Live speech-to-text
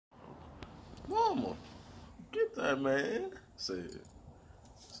Mama, get that, man. Say it.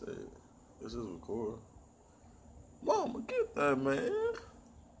 Say it. This is recording. Mama, get that, man.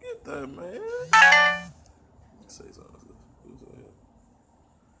 Get that, man. Say something.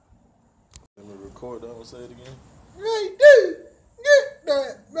 Let me record that one. Say it again. Hey, dude, get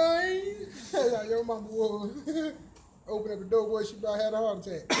that, man. That's how your mama was. Open up the door, boy, she about had a heart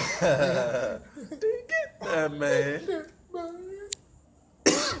attack. Dude, get that, man. Get that, man.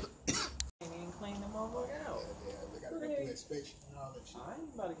 Ain't clean that motherfucker out. Yeah, they gotta go through inspection and all that shit. I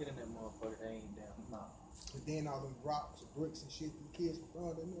ain't about to get in that motherfucker. They ain't down. Nah. But then all them rocks and bricks and shit, the kids from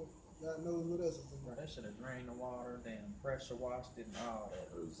around there, God knows what else is in Bro, there. they should have drained the water, damn pressure washed it and all that.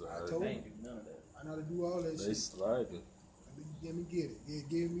 I told They you. ain't do none of that. I know how to do all that They shit. sliding. Let me get it. Yeah,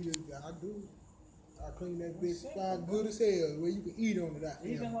 give me the. I do. I clean that bitch fine good as hell where you can eat on it.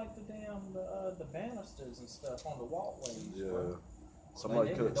 Even like the damn the banisters and stuff on the walkways. Yeah. Bro.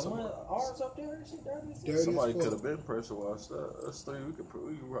 Somebody could. Ours up there, is dirty. Dirty. Somebody could have been pressure washed. Us three, we could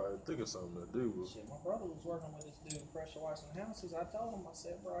probably think of something to do. Shit, my brother was working with this dude pressure washing houses. I told him, I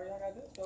said, bro, y'all got this.